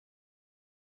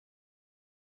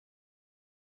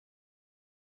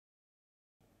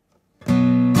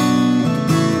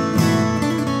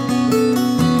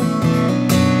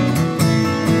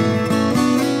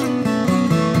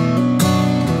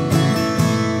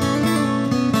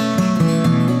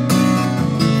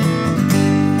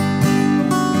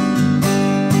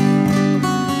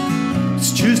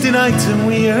night and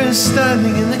we are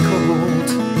standing in the cold.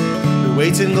 We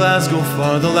wait in Glasgow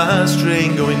for the last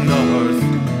train going north.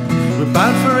 We're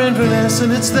bound for Inverness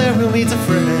and it's there we'll meet a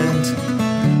friend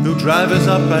who'll drive us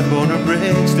up by Bonar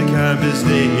Bridge to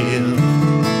Carbisdale.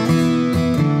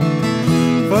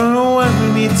 For when we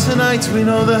meet tonight we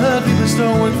know that we must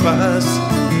all work fast.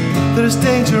 There's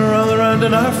danger all around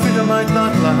and our freedom might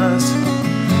not last.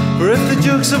 For if the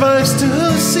Duke survives to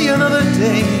see another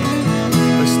day,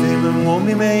 our statement won't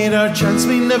be made, our chance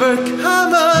may never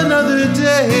come another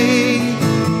day.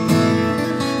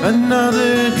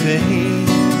 Another day.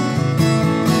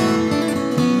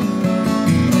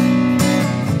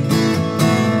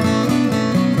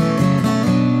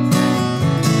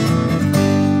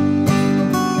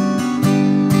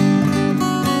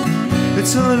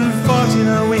 It's 11:40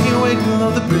 now, we wait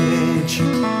below the bridge.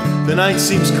 The night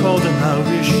seems cold and now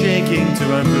we're shaking to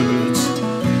our boots.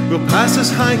 We'll pass as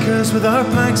hikers with our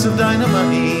packs of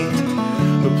dynamite.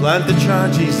 We'll plant the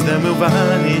charges, then we'll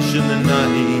vanish in the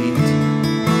night.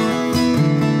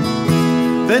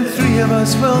 Then 3 of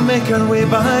us will make our way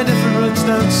by different routes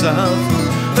down south.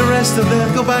 The rest of them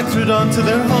go back through dawn to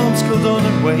their homes, Kildon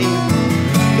and Wade.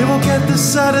 They won't get the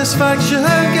satisfaction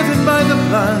given by the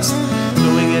blast,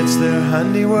 knowing it's their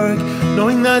handiwork,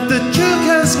 knowing that the Duke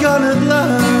has gone at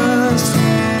last.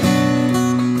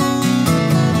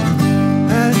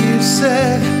 And you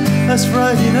said last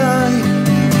Friday night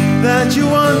that you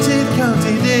wanted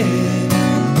County Day.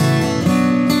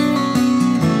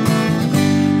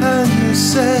 And you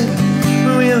said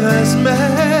we last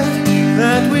met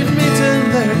that we'd meet in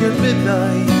there at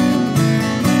midnight.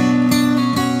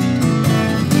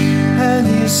 And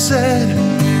you said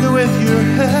that with your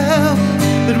help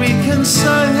that we can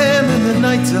sign him in the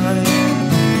night time.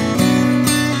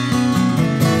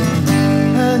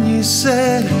 And you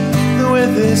said that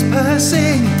with his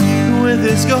passing, with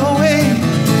his going,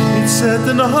 he'd set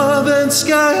the northern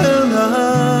sky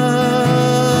alight.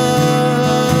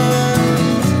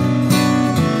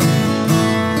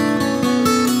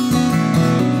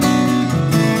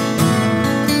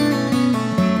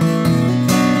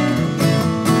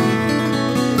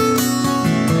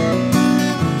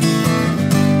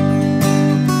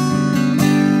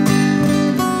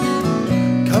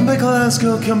 Come by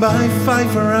Glasgow, come by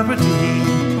Fife or Aberdeen.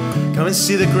 Come and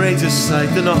see the greatest sight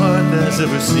the North has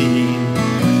ever seen.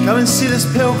 Come and see this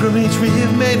pilgrimage we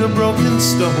have made of broken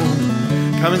stone.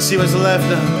 Come and see what's left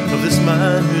now of this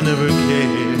man who never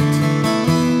cared.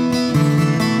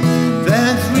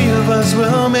 Then 3 of us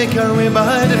will make our way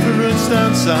by different routes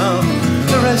down south.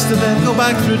 The rest of them go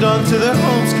back through dawn to their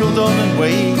homes, Kildon and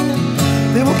Wade.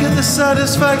 They won't get the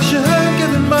satisfaction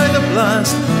given by the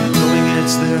blast, knowing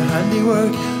it's their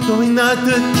handiwork, knowing that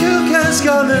the Duke has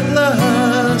gone at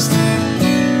last.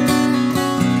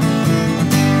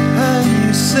 And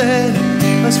you said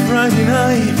last Friday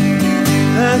night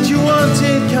that you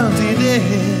wanted County Day.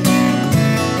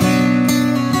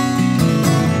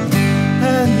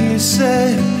 And you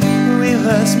said we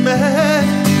last met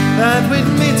that we'd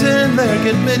meet in there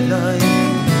at midnight.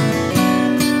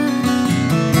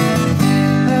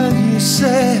 And you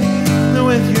said that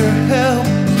with your help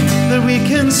that we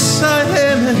can sign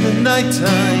him in the night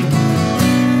time.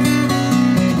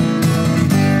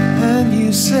 And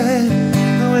you said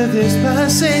that with his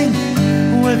passing,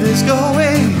 with his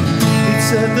going, he'd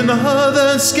set the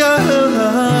northern sky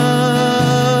alight.